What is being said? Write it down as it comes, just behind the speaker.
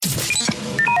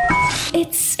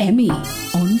It's Emmy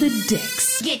on the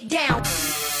decks. Get down.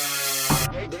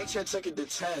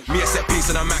 Me at set piece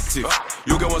and I'm active.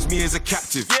 Your girl wants me as a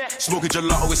captive. Smoking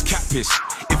gelato is cat piss.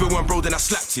 If it weren't bro, then I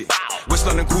slapped it. West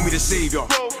London call me the savior.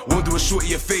 Won't do a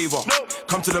shorty a favor.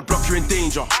 Come to the block, you're in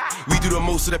danger. We do the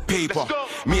most of the paper.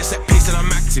 Me at set piece and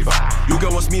I'm active. Your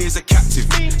girl wants me as a captive.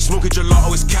 Smoking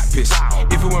gelato is cat piss.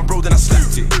 If it weren't bro, then I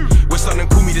slapped it. West London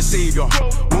call me the savior.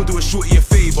 Won't do a shorty a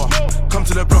favor. Come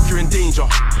to the block, you're in danger.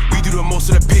 We do the most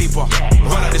of the paper.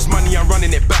 Run out this money, I'm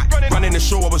running it back. Running the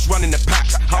show, I was running the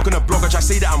packs. How can a blogger try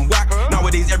say that I'm whack?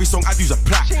 Nowadays every song I do's a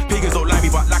plaque. Pagans don't like me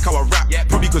but like how I rap.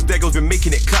 Probably cause their girls been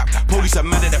making it clap. Police are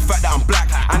mad at the fact that I'm black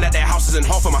and that their house isn't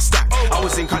half of my stack. I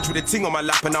was in country with a ting on my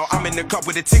lap and now I'm in the club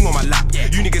with a ting on my lap.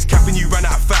 You niggas capping, you ran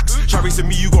out of facts. Try racing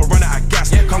me, you gon' run out of gas.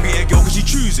 Can't get a girl cause she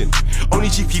choosing. Only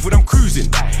GP when I'm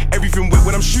cruising. Everything wet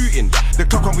when I'm shooting. The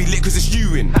clock can't be lit cause it's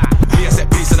you in. Me at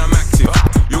set pace and I'm active.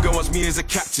 Your girl wants me as a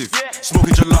captive.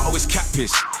 Smoking gelato is cat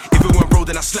piss. If it weren't bro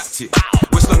then I slapped it.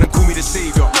 West London call me the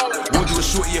savior. Won't do a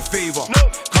shorty a favor.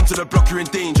 Come to the block, you're in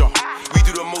danger. We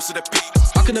do the most of the beat.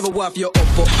 I can never wife your up,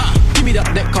 but give me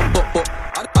that neck, come bop, bop.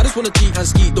 I just wanna cheat and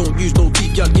ski, don't use no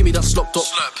teeth, girl, give me that slop top.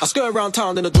 I skirt around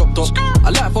town in a drop top. I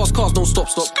like fast cars, don't stop.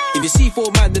 If you see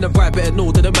 4 man in a ride, better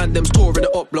know that the man them's touring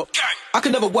the up block. I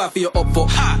can never wife your up,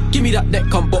 but give me that neck,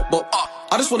 come bop, bop.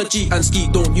 I just wanna cheat and ski,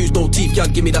 don't use no teeth, girl,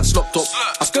 give me that slop top.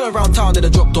 I skirt around town in a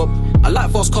drop top. I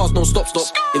like fast cars, don't stop.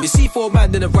 If you see 4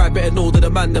 man in a ride, better know that the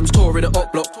man them's touring the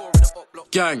up block.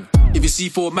 Gang, if you see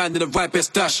 4 man in a ride,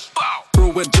 best dash.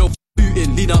 Bro went Joe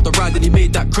booting, lean out the ride and he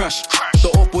made that crash. The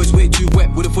up boy's way too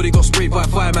wet, would've thought he got sprayed by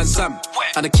Fireman Sam.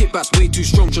 And the kickback's way too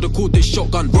strong, should've called this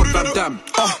shotgun Rod Van Dam.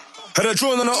 Had a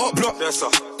drone on the up block. Yes, sir.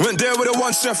 Went there with a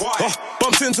 1 chef.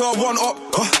 Bumped into a 1 up.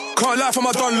 Can't lie for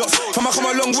my Dunlops. Come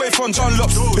a long way from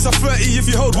Dunlops. It's a 30 if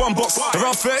you hold 1 box.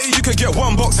 Around 30 you could get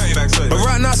 1 box. But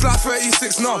right now it's like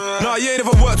 36 now. Nah, you ain't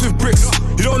never worked with bricks.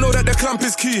 You don't know that the clamp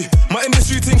is key. My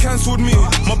industry team cancelled me.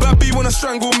 My bad B wanna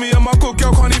strangle me. And my good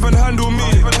girl can't even handle me.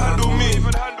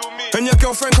 And your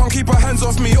girlfriend can't keep her hands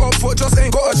off me. Up foot just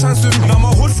ain't got a chance with me. Now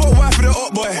my hood foot wife with the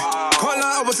up boy. Can't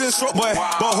lie, I was in shop boy.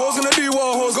 But hoes gonna do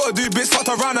what a hoes gotta do, bitch. Fucked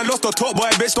around and lost the top boy.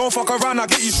 Bitch, don't fuck around, I'll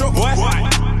get you shot boy.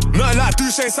 Nothing like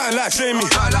Douche, ain't something like Jamie.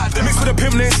 Mix with a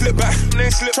pimp, name slip back.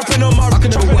 Trapping on my I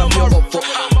can never wipe your up, bop.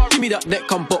 Give me that neck,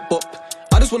 come bop, bop.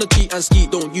 I just wanna cheat and ski,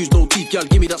 don't use no teeth, girl,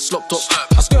 give me that slop top.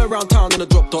 I skirt around town in a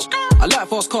drop top. I like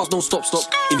fast cars, don't stop.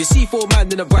 If you see 4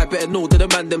 man in a ride, better know that the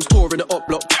man them's touring the up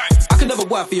block. I can never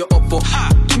wife for your up, bop.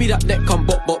 Give me that neck, come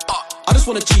bop, bop. I just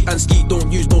wanna cheat and ski,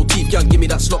 don't use no teeth, girl, give me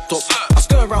that slop top. I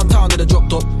skirt around town in a drop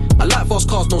top. I like fast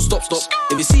cars, don't stop.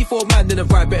 If you see 4 man in a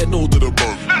ride, better know that the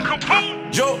man.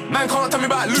 Yo, man can't tell me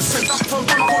about losing. From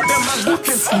them man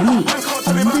looking. Man can't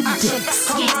tell me about action.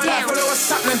 Come on, like follow what's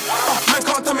happening. Man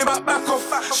can't tell me about back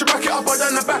off. She back it up or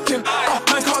down the backing.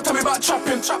 Man can't tell me about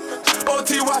chopping.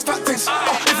 OTY fat things.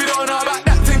 If you don't know about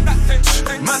that thing,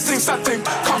 man thinks that thing.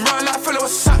 Come round like follow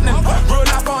what's happening. Real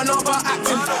life I know about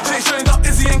acting. They trained up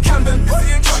Izzy and Camden.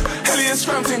 Helly and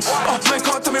Scram things. Man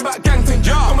can't tell me about gang thing.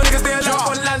 Come on niggas, they alive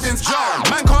on landings.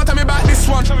 Man can't tell me about this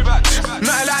one.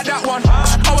 Nothing like that one.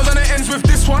 I was on the ends with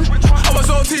this one. I was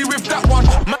OT with that one.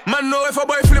 Man know if a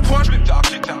boy flip one,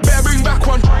 better bring back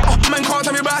one. Man can't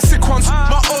tell me about sick ones.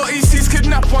 My OEC's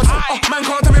kidnap ones. Man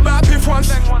can't tell me about piff ones.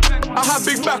 I have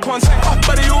big back ones.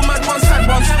 But they all mad ones, sad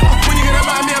ones. When you gonna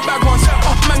buy me a bag ones?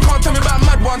 Man can't tell me about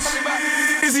mad ones.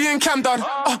 Izzy and Camden,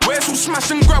 where's all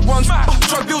smash and grab ones?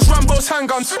 Drug deals, Rambos,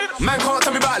 handguns. Man can't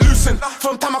tell me about loosen.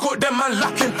 From time I caught them man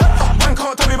lacking. Man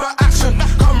can't tell me about action.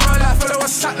 Come round like follow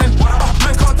what's happening.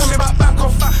 Man can't tell me about back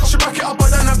off. She back it up or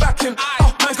down the backing.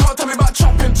 Man can't tell me about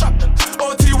chopping.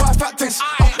 OTY fat things.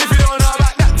 If you don't know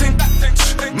about that thing,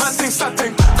 man thinks that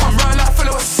thing. Come round like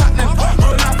follow what's happening.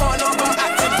 Roll like I know about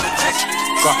acting.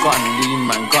 Gun lean,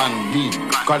 man, gun lean.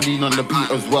 Gun lean on the beat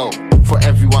as well. For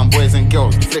everyone, boys and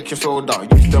girls, flick your shoulder,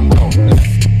 use them well.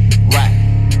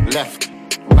 Left,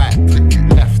 right,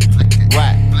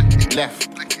 right.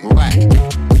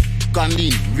 Gun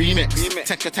lean, remix.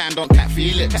 Take your time, don't cat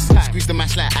feel it. Squeeze the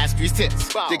mash like I squeeze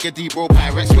tits. Dig a deep roll,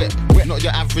 pirates whip. Not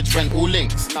your average rental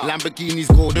links. Lamborghinis,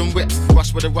 golden whips.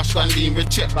 Rush with a rush, gun lean with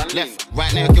chip. Left,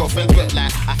 right now, girlfriend's wet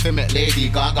like I film it, Lady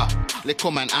Gaga.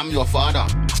 Little man, I'm your father.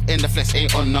 In the flesh,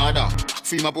 ain't on nada.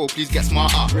 Free my bro, please get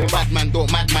smarter. Bad man,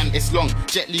 don't mad man, it's long.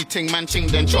 Jet Li, ting man, ching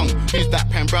then chong. Who's that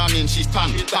pen brownie? She's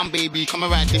tongue. Come baby, come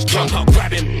and ride this drum. Jump up,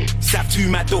 grab him. Stab 2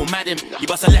 mad, don't mad him. You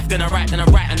bust a left and a right and a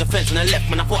right and the fence and a left.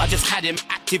 Man, I thought I just had him.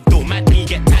 Active, don't mad me,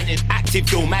 get tanned. Active,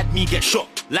 don't mad me, get shot.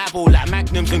 Live all like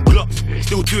magnums and glocks.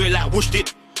 Still do it like Whoosh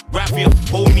did. Right for your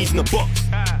homies in the box.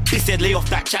 This said lay off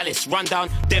that chalice, run down,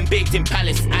 then baked in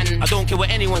palace. And I don't care what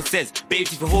anyone says,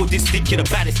 babes, if you hold this stick, you're the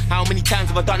baddest. How many times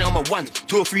have I done it on my ones?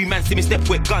 2 or 3 man see me step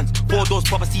with guns. 4 doors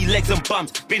pop, I see legs and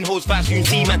bums. Bin holes fast, you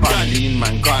see man done. Lean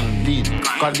man, gun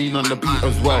lean on the beat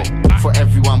as well. For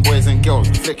everyone, boys and girls,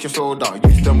 flick your shoulder,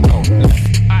 use them well.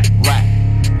 Left, right,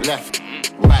 left.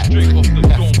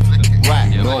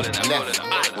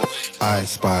 I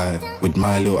spy with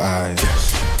my little eyes.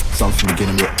 Something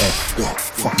beginning with F.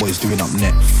 Fuck boys doing up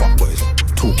net. Fuck boys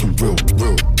talking real.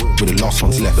 With the last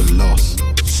ones left, the last.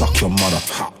 Suck your mother.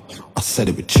 I said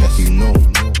it with chest, you know.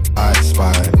 I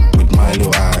spy with my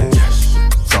little eyes.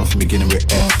 Something beginning with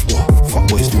F. Fuck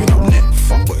boys doing up net.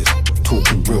 Fuck boys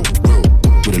talking real.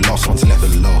 With the last ones left, the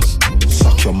last.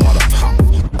 Suck your mother.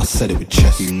 I said it with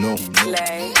chest, you know.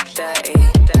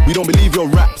 We don't believe your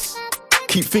raps.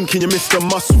 Keep thinking you're Mr.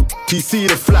 Muscle. TC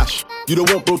the flash. You don't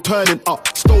want bro turning up.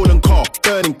 Stolen car,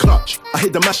 burning clutch. I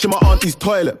hit the mash in my auntie's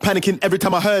toilet. Panicking every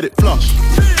time I heard it flush.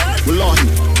 Wallahi.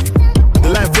 The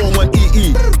line phone went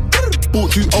EE.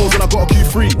 Bought 2 O's and I got a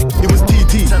Q3. It was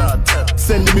TT.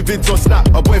 Sending me vids on Snap.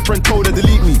 A boyfriend told her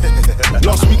delete me.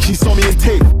 Last week she saw me in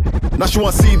tape. Now she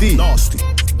wants CD. Nasty.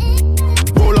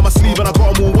 Roll on my sleeve and I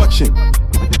got them all watching.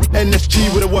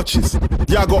 NSG with the watches.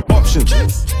 Yeah, I got options.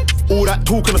 All that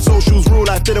talk on the socials, real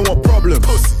life didn't want problems.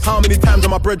 How many times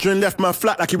have my brethren left man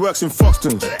flat like he works in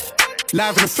Foxtons?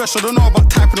 Live in the flesh, I don't know about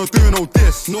typing or doing all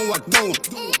this. No, I don't.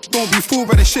 Don't be fooled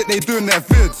by the shit they do in their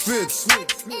vids.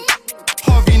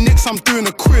 Harvey Nicks, I'm doing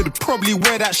a quid. Probably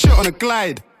wear that shit on a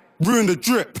glide. Ruin the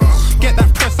drip. Get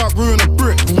that press up, ruin a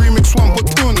brick. Remix 1, put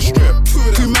 2 on the strip.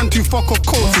 2 man, 2 fuck off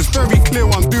coats. It's very clear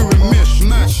what I'm doing mish.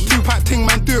 2-pack ting,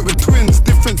 man, do it with twins.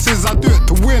 Difference is I do it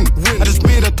to win. I just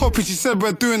made a topic, she said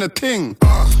we're doing a ting.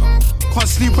 Can't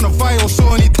sleep on a vial, so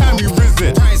anytime we rise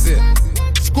it.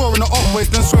 Scoring the upwards,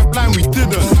 then swear blind, we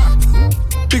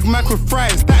didn't. Big Mac with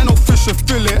fries, that ain't no fish or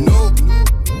fillet.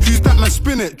 Use that man,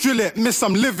 spin it, drill it, miss,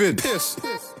 I'm livid.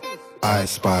 I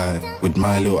spy with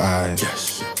my little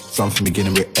eyes. Something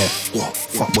beginning with F.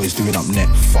 Fuck boys doing up net.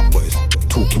 Fuck boys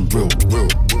talking real.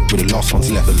 With the last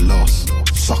ones left, the last.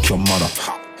 Suck your mother.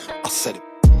 I said it.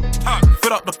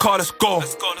 Fill up the car, let's go.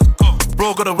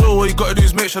 Bro, got a real, what you gotta do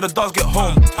is make sure the dogs get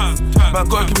home. Man,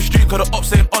 gotta keep it street, cause the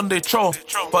ops ain't on they troll.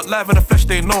 But live in the flesh,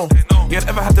 they know. You ain't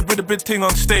ever had to bring a big thing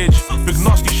on stage. Big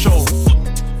nasty show.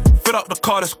 Fill up the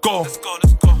car, let's go.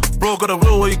 Bro, got a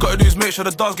real, what you gotta do is make sure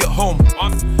the dogs get home.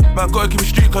 Man, gotta keep it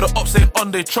street, cause the ops ain't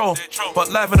on they troll. But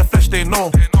live in the flesh, they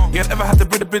know. You ain't ever had to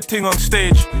bring a big thing on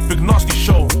stage. Big nasty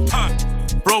show.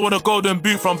 Bro with a golden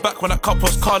boot from back when that cup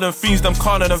was Carlin. Fiends them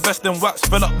Carlin, invest in wax,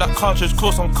 fill up that cartridge,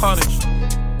 close on carnage.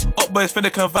 Up boys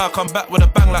finna can vow, come back with a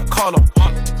bang like Carlo.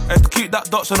 And to keep that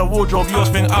dots in the wardrobe, yours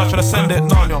thing out, tryna send it,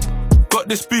 nah, yo. Got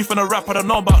this beef in a rap, I don't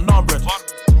know about naan bread.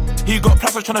 He got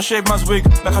plastic tryna shave man's wig,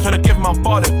 like I tryna give my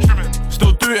body.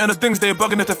 Still do it in the things they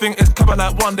bugging it to think it's coming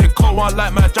like one day. Call one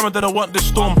like man, jamming didn't want this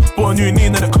storm. Bought a new knee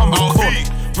and then it come with corn.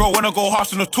 Bro, when I go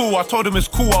harsh on the tour, I told him it's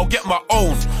cool, I'll get my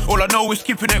own. All I know is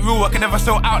keeping it real, I can never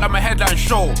sell out like my headline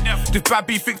show. This bad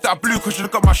B thinks that I blew cause you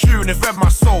look at my shoe and it read my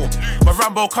soul. My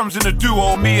Rambo comes in a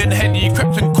duo, me and Henny,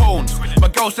 crept and cones. My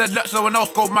girl said let someone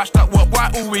else go mash that work,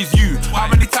 why always you? How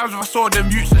many times have I saw them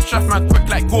mutes and chef man quick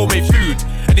like gourmet food?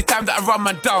 Anytime that I run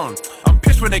man down, I'm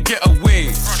pissed when they get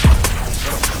away.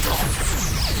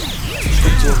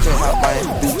 Street to a club, hot by the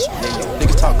beach.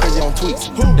 Niggas talk crazy on tweets.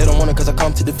 They don't want it cause I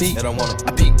come to the beat. They don't want it.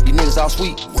 I peek, these niggas all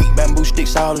sweet. Bamboo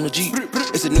sticks all in the Jeep.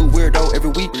 It's a new weirdo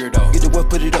every week. Get the work,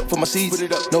 put it up for my seeds.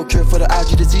 No cure for the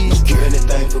IG disease. Do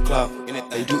anything for clout.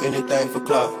 They do anything for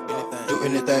clout. Do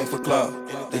anything for clout.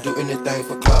 They do anything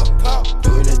for clout.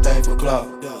 Do anything for clout.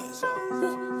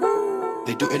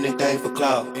 They do anything for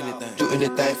clout. Do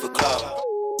anything for clout.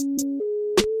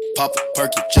 Pop a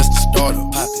perky just to start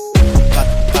up. Pop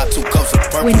it. Pop 2 cups of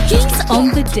purple. When King's on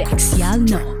the decks, y'all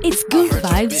know it's good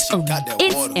vibes only.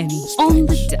 It's Emmy on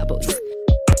the doubles.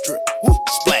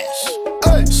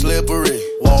 Splash. Slippery.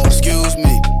 Wall. Excuse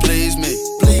me. Please me.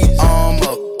 Arm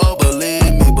up. Oh,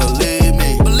 believe me.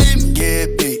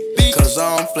 Get beat. Cause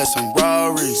I'm flexing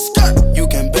Rarries. You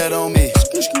can bet on me.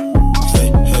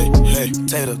 Hey.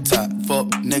 Tater tot. Fuck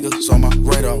niggas on my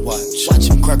radar watch.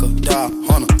 Watching crocodile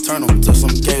hunter. Turn them to some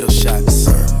gator shots.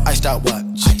 Iced out watch.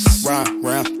 Ride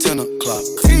round 10 o'clock.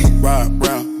 Ride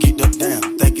round, get the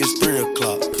damn. Think it's 3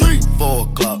 o'clock. 4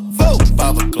 o'clock.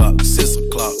 5 o'clock. 6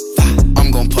 o'clock. I'm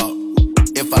gon' pop.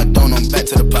 If I don't, I'm back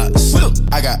to the pots.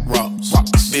 I got rocks.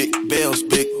 Big bells,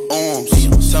 big arms.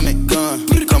 Stomach gun.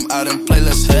 Come out and play,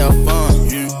 let's have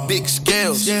fun. Big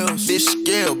scales. Fish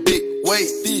scale. Big weight.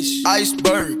 Fish.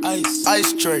 Iceberg.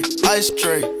 Ice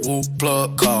tray. Woo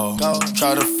plug call.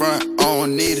 Try the front. I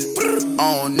don't need it.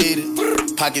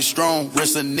 pocket strong,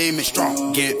 wrist anemic,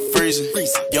 strong, get freezing.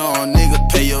 Young nigga,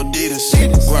 pay your deeders.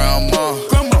 Grandma,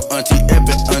 Auntie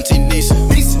Epic, Auntie Nisa,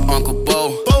 Uncle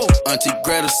Bo, Auntie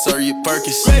Greta, serve you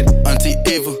Perkins. Auntie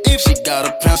Eva, if she got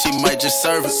a pound, she might just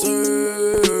serve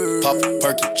it. Pop a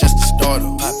Perky, just to start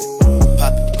her.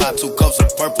 Pop 2 cups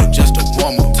of purple, just to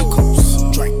warm up. 2 cups,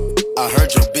 drink. I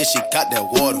heard your bitch, she got that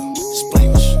water.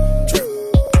 Splash, drip,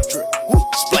 drip,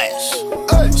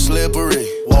 splash. Slippery,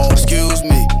 excuse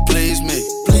me, please me.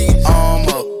 I'm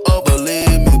up,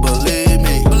 believe me.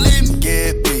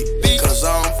 Get beat, cause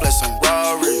I'm flexing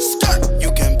Rari.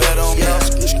 You can bet on me.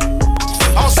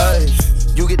 Hey,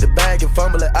 you get the bag and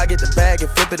fumble it, I get the bag and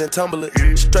flip it and tumble it.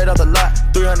 Straight off the lot,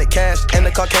 300 cash, and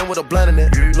the car came with a blunt in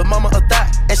it. Lil' mama a thot,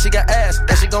 and she got ass,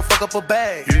 and she gon' fuck up a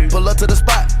bag. Pull up to the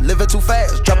spot, living too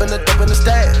fast, dropping the dope in the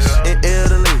stash. In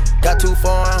Italy, got 2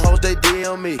 foreign hoes, they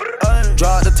DM me.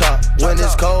 Draw the top when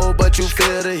it's cold, but you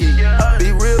feel the heat.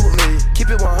 Be real with me, keep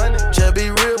it 100, just be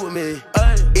real with me.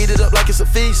 Eat it up like it's a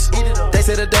feast. They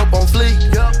say the dope on fleek.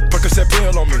 Percocet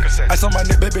pill on me. Ice on my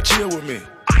neck, baby, chill with me.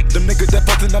 Them niggas that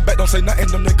post in the back don't say nothing,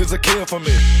 them niggas a kill for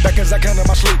me. Back as I can in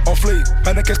my sleep, on fleek.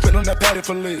 Panic and spit on that patty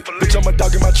for lead. Bitch, I'm a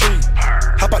dog in my tree.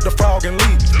 Hop out the frog and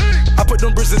leave. I put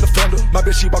them bricks in the fender. My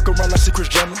bitch, she walk around like she Kris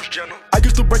Jenner. I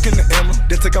used to break in the Emma,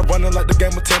 then take out running like the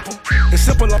game of Temple. It's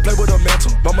simple, I play with a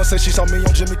mantle. Mama say she saw me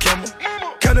on Jimmy Kimmel.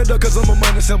 Canada, cause I'm a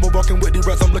money symbol. Walking with these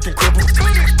rats, I'm looking crippled.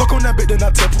 Fuck on that bitch, then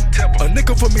I temple. A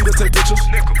nickel for me to take pictures.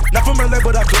 Not from LA,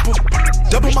 but I triple.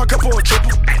 Double my cup or a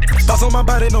triple. Thoughts on my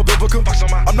body, no biblical.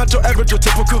 I'm not your average or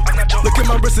typical. Look at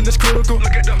my wrist and it's critical.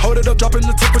 Hold it up, dropping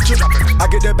the temperature. I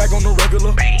get that bag on the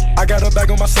regular. I got a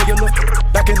bag on my cellular.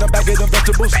 Back in the bag of them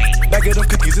vegetables. Bag of them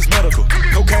cookies, it's medical.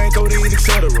 Cocaine, codeine,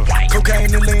 etc.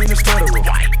 Cocaine and lean is federal.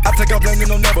 I take out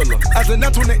blaming on Nebula. As an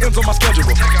that's when it ends on my schedule.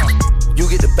 You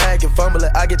get the bag and fumble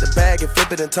it, I get the bag and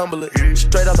flip it and tumble it.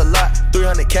 Straight off the lot,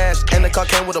 300 cash, and the car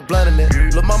came with a blunt in it.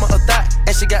 Lil' mama a thot,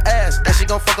 and she got ass, and she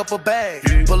gon' fuck up a bag.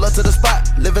 Pull up to the spot,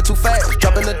 living too fast,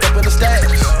 dropping the dope in the stash.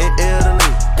 In Italy,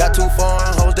 got 2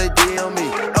 foreign hoes, they DM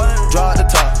me. Draw the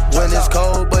top when it's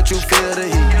cold, but you feel the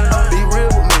heat. Be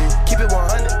real with me, keep it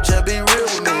 100, just be real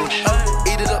with me.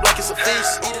 Eat it up like it's a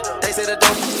feast. They say the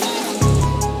dope.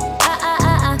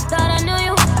 I thought I knew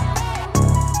you.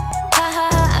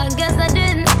 I guess I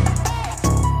didn't.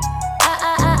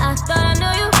 I thought I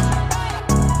knew you.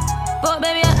 But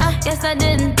baby, I guess I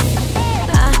didn't.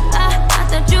 I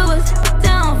thought you was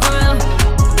down for real.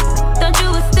 Thought you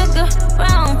would stick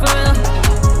around for real.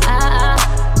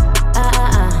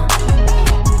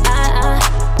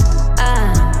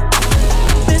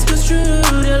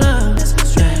 Misconstrued your love.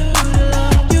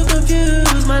 You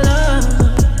confuse my love.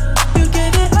 You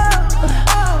gave it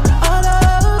all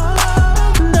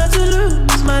not to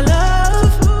lose my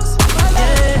love.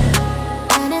 Yeah.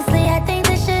 Honestly, I think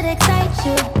this should excite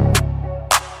you.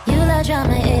 You love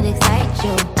drama, it excites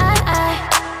you. I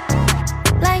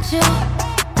like you.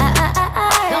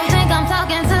 Don't think I'm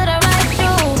talking to the right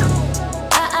you.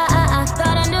 I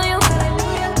thought I knew you.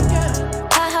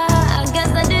 I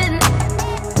guess I didn't.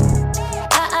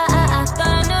 I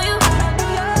thought I knew you.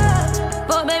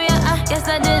 But baby, I guess I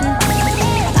didn't.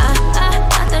 I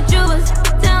thought you was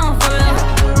down for real.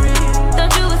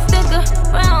 Thought you would stick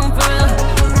around for real.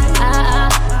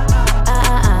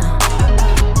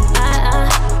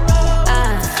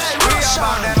 We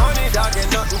about that money, dog,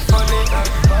 ain't nothing funny.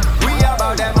 We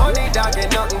about that money, dog,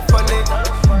 ain't nothing funny.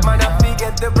 Man, I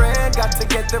get the bread, got to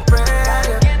get the bread.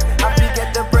 I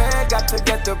get the bread, got to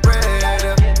get the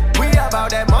bread. We about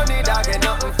that money, dog, ain't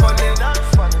nothing funny.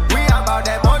 We about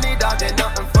that money, dog, ain't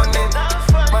nothing funny.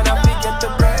 Man, I get the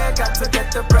bread, got to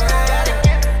get the bread.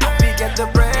 I get the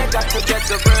bread, got to get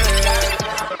the bread.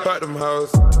 Fuck them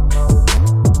hoes.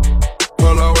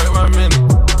 Hold on, wait 1 minute.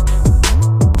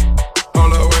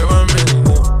 Hold on, wait 1 minute.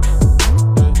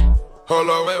 Hold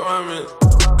on, wait 1 minute.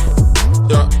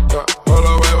 Yeah. Hold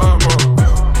on, wait 1 more.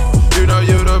 You know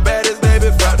you the baddest, baby.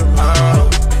 Fuck them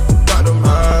hoes. Fuck them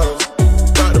hoes.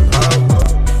 Fuck them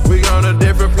hoes. We on a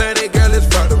different planet, girl. It's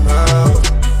fuck them hoes.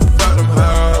 Fuck them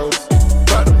hoes.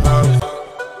 Fuck them hoes.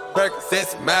 Percocet,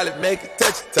 Miley, make it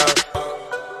touch your top.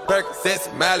 Percocet,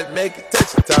 Miley, make it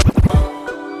touch your top.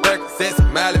 Percocet,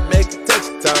 Miley, make it touch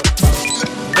your top.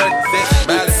 Percocet,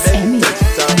 Miley, make it touch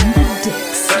your top.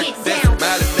 Percocet,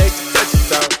 Miley, make it touch your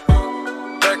top.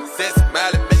 Percocet,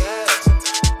 Miley, make it touch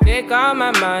your top. Take all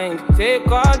my mind, take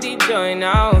all the joy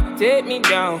now. Take me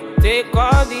down, take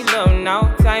all the love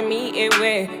now. Tie me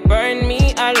away, burn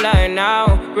me alive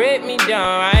now. Break me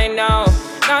down right now.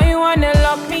 Now you wanna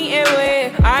lock me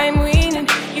away, I'm winning.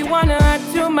 You wanna add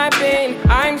to my pain,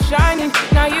 I'm shining.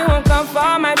 Now you won't come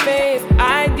for my face.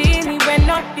 Ideally, when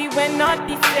not not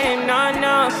the same,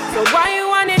 no. So why you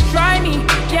wanna try me?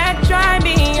 Can't try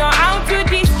me. You're out to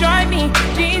destroy me.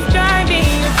 You try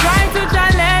to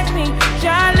challenge me.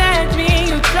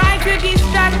 You try to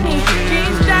distract me.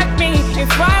 If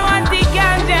I want the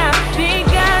ganja,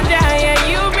 yeah,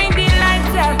 you bring the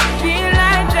lighter. You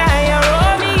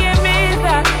roll me a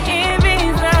visa,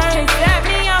 set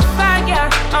me on fire,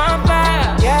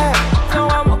 yeah. So I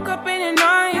woke up in the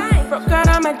night, broke out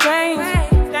of my dreams,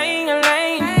 staying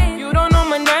alone. You don't know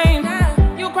my name,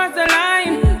 you crossed the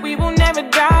line, we will never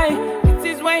die. This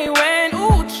is where you went,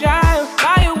 ooh child.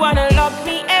 Why you wanna lock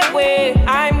me away?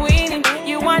 I'm winning,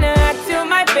 you wanna act till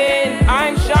my bed.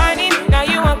 I'm shining, now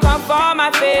you won't come for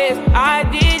my face. I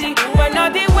did it, but no,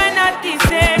 they were not the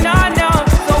same, no.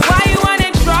 So why you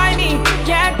wanna try me?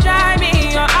 Can't try me,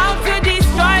 you're out to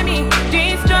destroy me.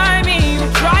 You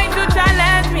try to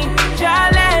challenge me.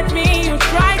 You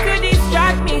try to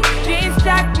distract me.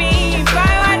 If I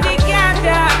want the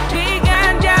ganja,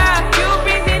 you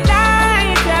bring the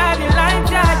lighter.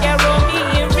 Yeah, roll me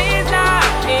in visa,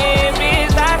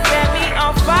 set me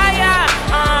on fire.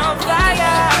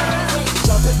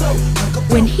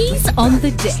 When he's on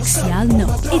the decks, y'all know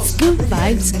it's good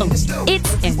vibes only.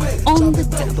 It's Emmy on the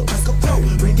double.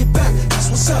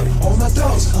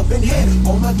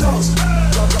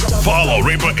 Follow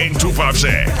Reaper Inc.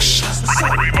 256.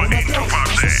 Reaper Inc.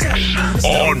 256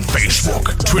 on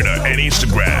Facebook, Twitter, and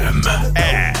Instagram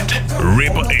at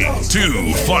Reaper Inc.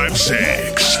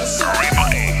 256. Reaper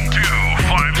Inc.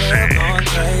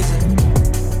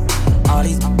 256. All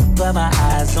these but my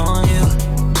eyes on you.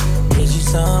 Is you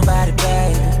somebody,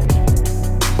 baby?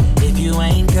 If you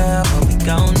ain't, girl, what we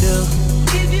gon' do?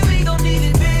 If you ain't gon' need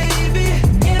it, baby.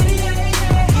 Give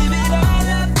it all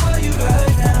up for you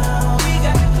right now. We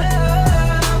got the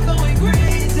club going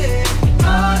crazy.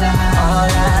 All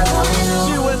eyes on you.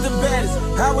 She was the baddest,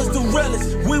 I was the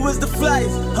realest. We was the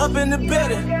flyest, up in the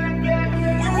better.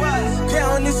 We was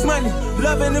counting this money,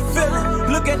 loving the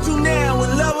feeling. Look at you now,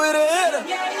 in love with a hitter.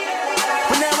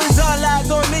 But now it's all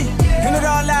eyes on me, and it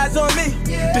all lies on me.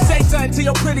 To say something to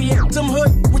your pretty ass, I'm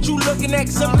hood. What you looking at,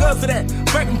 cause I'm good for that.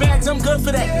 Breaking bags, I'm good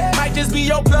for that. Might just be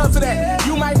your blood for that.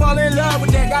 You might fall in love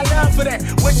with that, got love for that.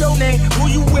 What's your name, who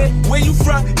you with, where you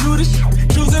from, you the shit.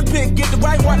 Choose a pick, get the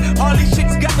right one. All these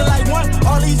chicks got the like one.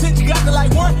 All these hits, you got the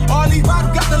like one. All these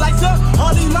models got the like up.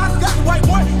 All these models got the right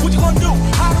one. What you gonna do?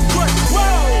 How to put?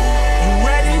 Whoa! You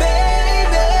ready?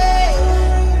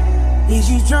 Baby, is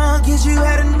you drunk? Is you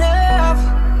had enough?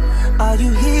 Are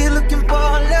you here looking for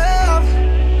love?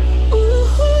 Ooh,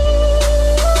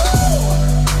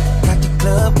 got the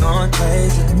club going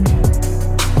crazy.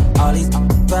 All these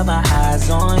but my eyes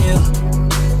on you.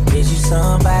 Is you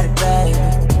somebody, baby?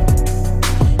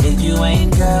 If you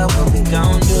ain't, girl, what we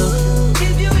gon' do?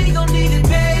 If you ain't gon' need it,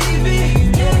 baby.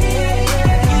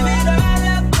 Yeah. Give it all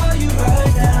up for you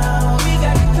right now. We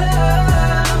got the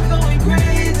club going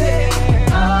crazy.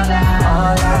 All eyes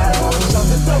on you. Drop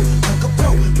it low, like a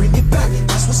pro, bring it back.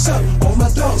 That's what's up. All my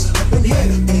dogs up in here,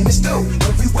 and it's dope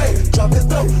everywhere. Drop it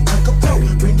low, like a pro,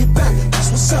 bring it back. That's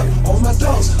what's up. All my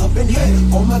dogs up in here,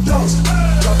 all my dogs.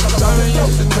 Drop it low,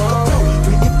 like a pro,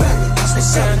 bring it back. That's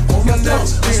what's up. All my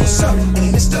dogs, that's what's up.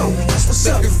 And it's dope, that's what's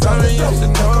up. Drop it low, like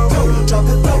a pro, drop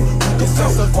it low, like a pro.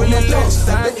 All my dogs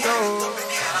up in here.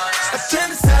 I turn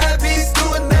the side piece to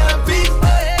a 9-beat.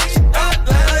 She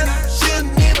outlined it,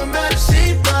 shouldn't even matter,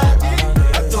 she fine.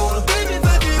 I told her, baby,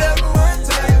 fuck it up one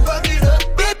time. Fuck it up,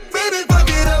 baby, fuck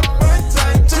it up one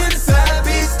time. Turn the side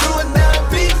piece to a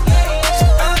 9-beat. She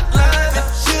outlined it,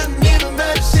 shouldn't even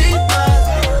matter, she fine.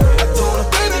 I told her,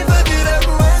 baby, fuck it up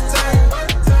one time.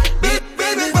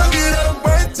 Baby, fuck it up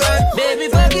one time. Baby,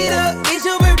 fuck it up. It's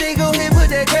your birthday, go ahead, put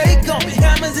that cake on me.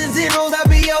 Diamonds and zeros, I'll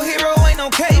be your hero, ain't no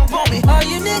cape on me. All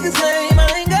you niggas lame, I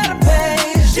ain't gotta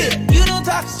pay. Shit, you don't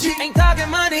talk shit, ain't talking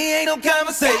money, ain't no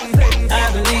conversation.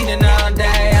 I've been leaning all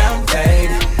day, I'm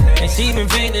faded. And she been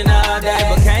feeling all day,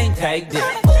 but can't take this.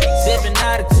 Sipping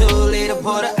out a 2-liter,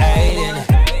 put a 8 in it.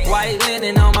 White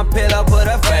linen on my pillow, put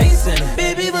her face in it.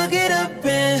 Baby, fuck it up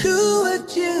and do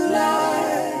what you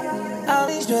like. All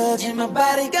these drugs in my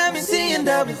body got me seeing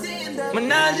double.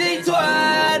 Menage a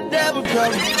trois, double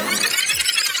trouble.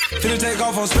 Finna take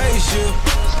off on spaceship.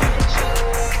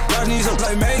 Y'all knees up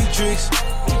like Matrix.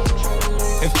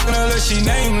 And f***ing her like she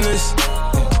nameless.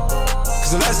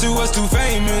 Cause the last two was too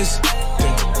famous.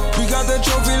 We got that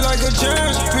trophy like a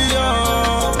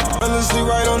champion. Let's sleep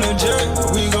right on the jet,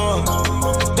 we gone.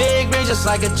 Big range just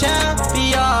like a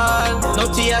champion. No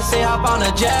TSA, hop on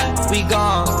a jet, we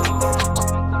gone.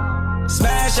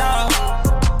 Smash out.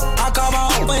 I call my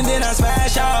home and then I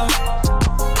smash out.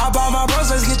 I bought my bros,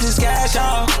 let's get this cash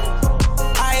out.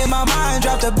 I in my mind,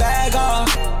 drop the bag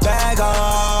off, bag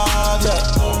off, yeah.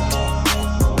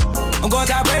 I'm going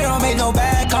top rated, don't make no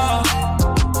bad call.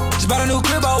 Just bought a new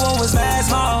crib, but one was mad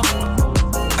small.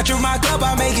 I trip my cup,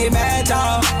 I make it mad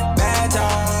tall, mad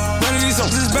tall. None of these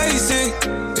songs is basic,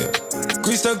 yeah.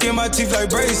 Grease stuck in my teeth like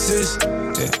braces,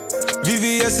 yeah.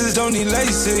 VVS's don't need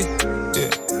lacy,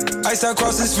 yeah. Ice out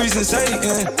cross is freezing Satan,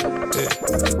 yeah.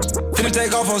 Finna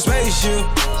take off on spaceship,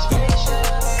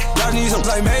 yeah. Y'all need something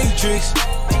like Matrix.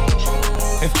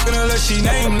 Ain't fucking unless she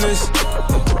nameless.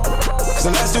 So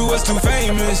last two was too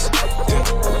famous,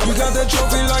 yeah. You got the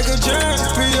trophy like a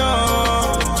champion.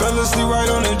 Fell asleep right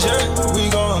on the jet, we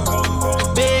gone.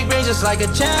 Big range just like a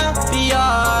champion.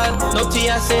 No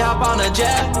TSA, hop on a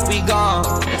jet, we gone.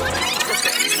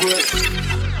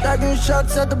 Taking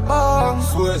shots at the bar.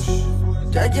 Swish.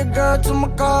 Take your girl to my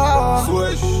car.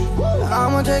 Swish.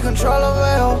 I'ma take control of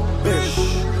it,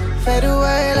 bitch. Fade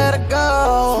away, let it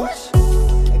go.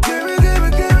 Give me, give me,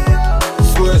 give me up.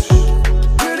 Swish.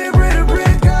 Pretty, pretty,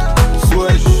 pretty girl.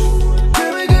 Swish.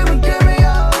 Give me, give me, give me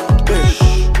up. Bitch.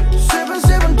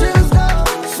 Sippin' till it's gone.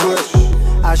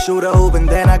 Swish. I shoot a hoop and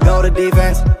then I go to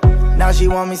defense. Now she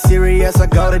want me serious, I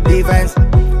go to defense.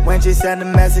 When she send a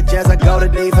messages, I go to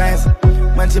defense.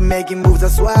 When she making moves, I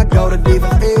swear I go to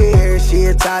defense. Yeah, she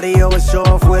a toddy, always show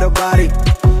off with her body.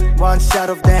 One shot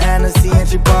of the Hennessy and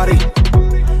she party.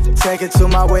 Take it to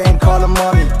my way and call her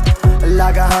mommy.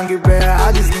 Like a hungry bear,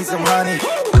 I just need some honey.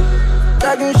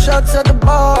 Taking shots at the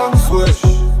bar. Swish.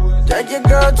 Take your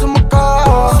girl to my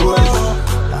car. Swish.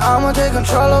 I'ma take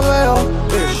control of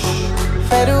it. Bitch.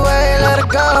 Fade away, let it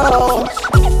go.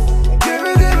 Give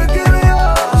me, give me, give me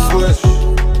up. Swish.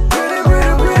 Pretty,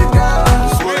 pretty, pretty girl.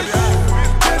 Swish.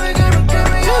 Give me, give me, give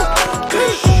me up.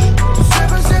 Bitch.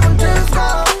 Sippin' till it's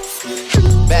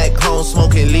gone. Back home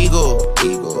smoking legal.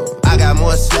 I got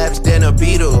more slaps than the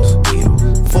Beatles.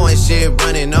 Foreign shit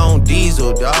running on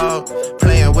diesel, dawg.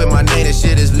 Playing with my name, this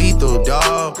shit is lethal,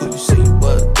 dawg. Who you see?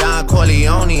 What? Don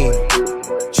Corleone.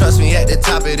 Trust me, at the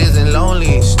top it isn't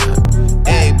lonely.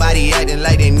 Everybody acting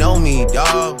like they know me,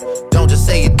 dawg. Don't just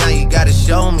say it down, you gotta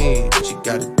show me what you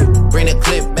gotta do. Bring the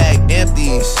clip back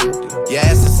empty. You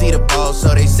asked to see the ball,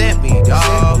 so they sent me,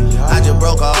 dawg. I just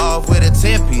broke her off with a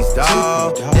 10-piece,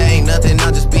 dawg. There ain't nothing,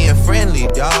 I'm just being friendly,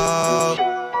 dawg.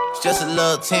 It's just a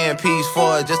little 10-piece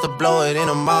for it, just to blow it in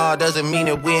a mall. Doesn't mean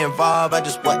that we involved. I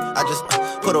just put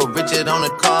a Richard on the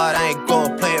card. I ain't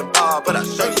going playing ball, but I'll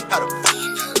show you how to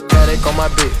fuck. Paddock on my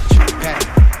bitch.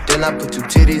 Then I put two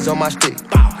titties on my stick.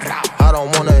 I don't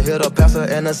wanna hit a passer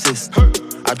and assist.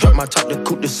 I drop my top to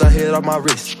coupe the sun hit off my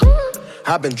wrist.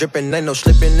 I been drippin', ain't no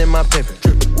slippin' in my pimpin'.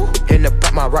 In the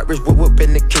pot, my right wrist whoop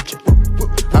in the kitchen.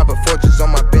 I put fortunes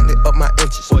on my Bentley up my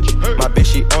inches. My bitch,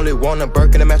 she only want a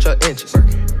Birkin to match her inches.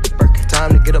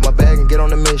 Time to get up my bag and get on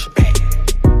the mission.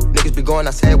 Niggas be going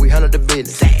outside, we handle the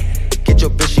business. Get your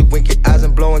bitch, she winking eyes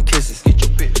and blowing kisses.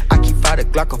 I keep fight a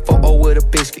Glock, a 4-0 with a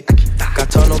biscuit. Got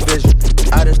tunnel vision.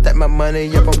 I done stack my money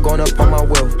up, I'm going up on my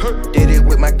wealth. Did it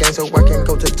with my gang, so I can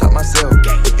go to the top myself.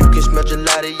 You can smell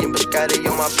gelati and biscotti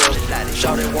on my belt.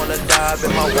 Shawty wanna dive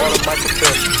in my water, Michael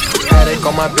Phelps. Paddock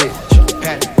on my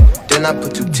bitch. Then I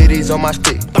put two titties on my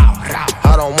stick.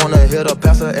 I don't wanna hit a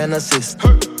passer and assist.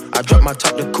 I drop my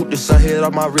top to coupe the sun hit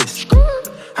off my wrist.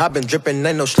 I been drippin',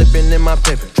 ain't no slippin' in my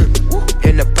pimpin'.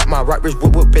 In the pot, my right wrist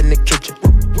whoop in the kitchen.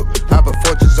 I put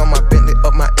fortunes on my Bentley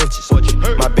up my inches.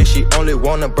 My bitch, she only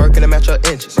want a Birkin to match her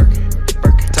inches.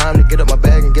 Time to get up my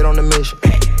bag and get on the mission.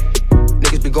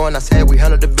 Niggas be going outside, we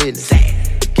handle the business.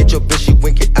 Get your bitch, she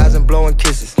winking eyes and blowing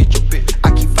kisses.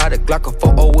 I keep fight a Glock, a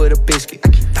 4-0 with a biscuit.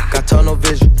 Got tunnel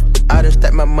vision. I done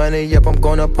stack my money up, I'm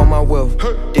going up on my wealth.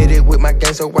 Did it with my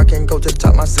gang, so I can go to the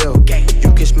top myself.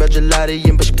 You can smell gelati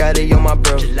and biscotti on my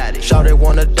breath. Shawty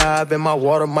wanna dive in my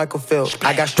water, Michael Phelps.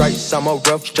 I got stripes, I'm a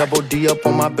rough, double D up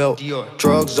on my belt.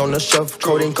 Drugs on the shelf,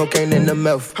 codeine, cocaine in the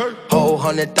mouth. Whole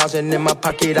 100,000 in my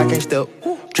pocket, I can't step.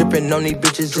 Trippin' on these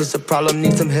bitches, it's a problem,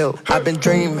 need some help. I've been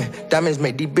dreaming, diamonds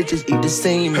make these bitches eat the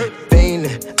semen.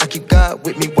 Fiendin', I keep God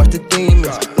with me, watch the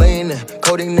demons. Leanin',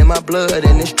 codeine in my blood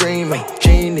and it's streaming.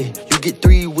 Genie, you get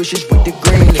 3 wishes with the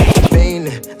green.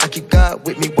 Fiendin', I keep God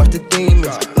with me, watch the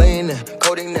demons. Leanin',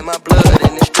 codeine in my blood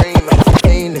and it's streaming.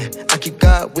 Fiendin', I keep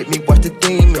God with me, watch the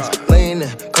demons. Leanin',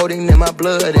 codeine in my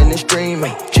blood and it's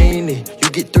streaming. Genie, you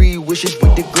get 3 wishes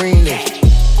with the green.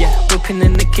 Yeah, cooking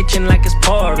in the kitchen like it's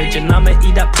porridge. And I'ma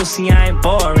eat that pussy, I ain't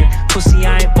boring. Pussy,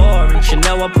 I ain't boring.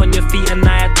 Chanel up on your feet and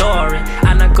I adore it.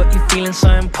 And I got you feeling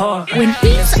so important. When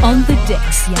he's on the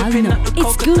decks, y'all know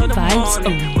it's good vibes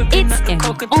only. It's M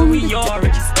on the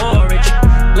decks.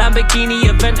 Lamborghini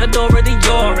Aventador of the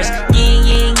Urus.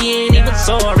 Yeah, even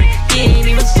sorry. you ain't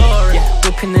even sorry. Yeah,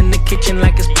 whipping in the kitchen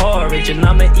like it's porridge, and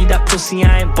I'ma eat that pussy,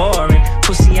 I ain't boring.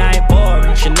 Pussy, I ain't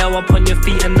boring. Chanel up on your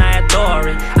feet and I adore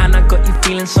it. And I got you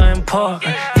feeling so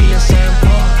important, feeling so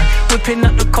important. Whipping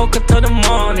up the coca till the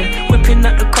morning, whipping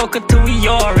up the coca till we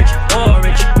orange.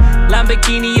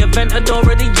 Lamborghini Aventador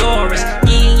of the Urus.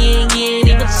 You ain't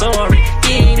even sorry.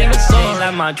 You ain't even sorry. J's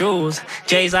like my jewels,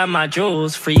 J's like my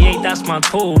jewels. 3-8, that's my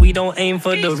tool. We don't aim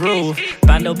for the roof.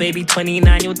 Bando baby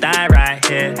 29, you'll die right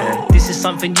here. This is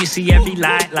something you see every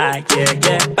light like,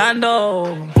 yeah.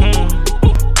 Bando.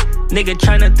 Nigga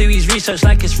tryna do his research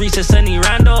like it's Reese's and he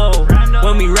rando.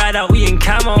 When we ride out, we in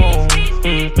camo.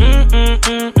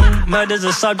 Murder's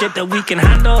a subject that we can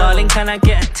handle. Darling, can I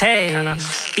get a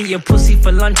taste? Eat your pussy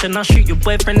for lunch and I'll shoot your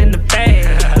boyfriend in the face.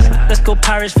 Let's go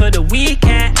Paris for the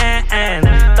weekend.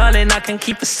 Darling, I can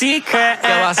keep a secret. Yo,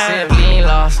 I sipped lean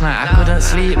last night, I couldn't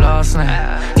sleep last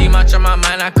night. Too much on my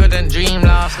mind, I couldn't dream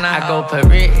last night. I go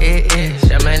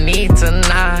Paris, I'm a need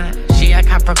tonight. She a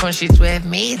Capricorn, she's with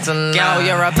me tonight. Girl,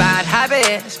 you're a bad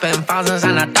habit. Spend thousands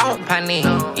and I don't panic.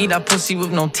 Eat a pussy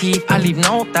with no teeth, I leave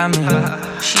no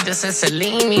damage. She just said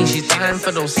Salimi, she's dying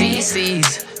for those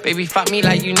CCs. Baby, fuck me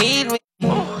like you need me.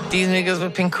 These niggas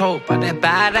whipping coke, but they're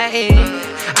bad at it.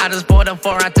 I just bought them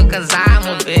for I took a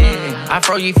Zime with it. I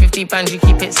throw you 50 pounds, you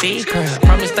keep it secret.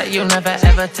 Promise that you'll never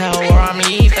ever tell where I'm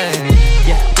leaving.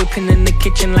 Yeah, whipping in the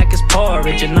kitchen like it's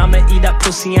porridge, and I'ma eat that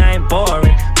pussy, I ain't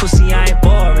boring. Pussy, I ain't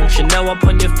boring. Chanel up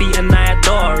on your feet and I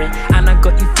adore it. And I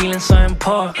got you feeling so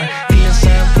important, feeling so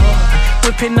important.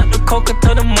 Whipping up the coca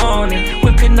till the morning,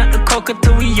 whipping up the coca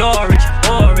till we orange.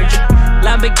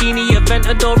 Lamborghini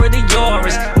Aventador of the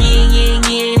Urus.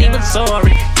 You ain't even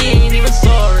sorry. You ain't even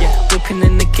sorry. Yeah, whipping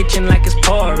in the kitchen like it's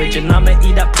porridge, and I'ma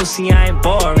eat that pussy, I ain't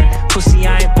boring. Pussy,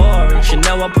 I ain't boring.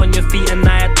 Chanel up on your feet and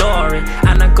I adore it.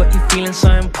 And I got you feeling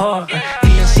so important,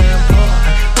 feeling so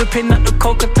important. Whipping up the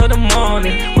coca till the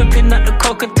morning, whipping up the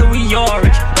coca till we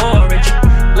orange.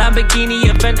 Lamborghini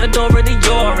Aventador of the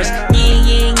Urus. You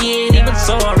ain't even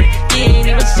sorry. You ain't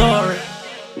even sorry.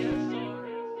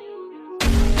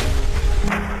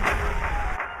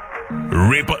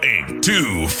 Reaper Inc.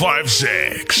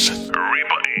 256.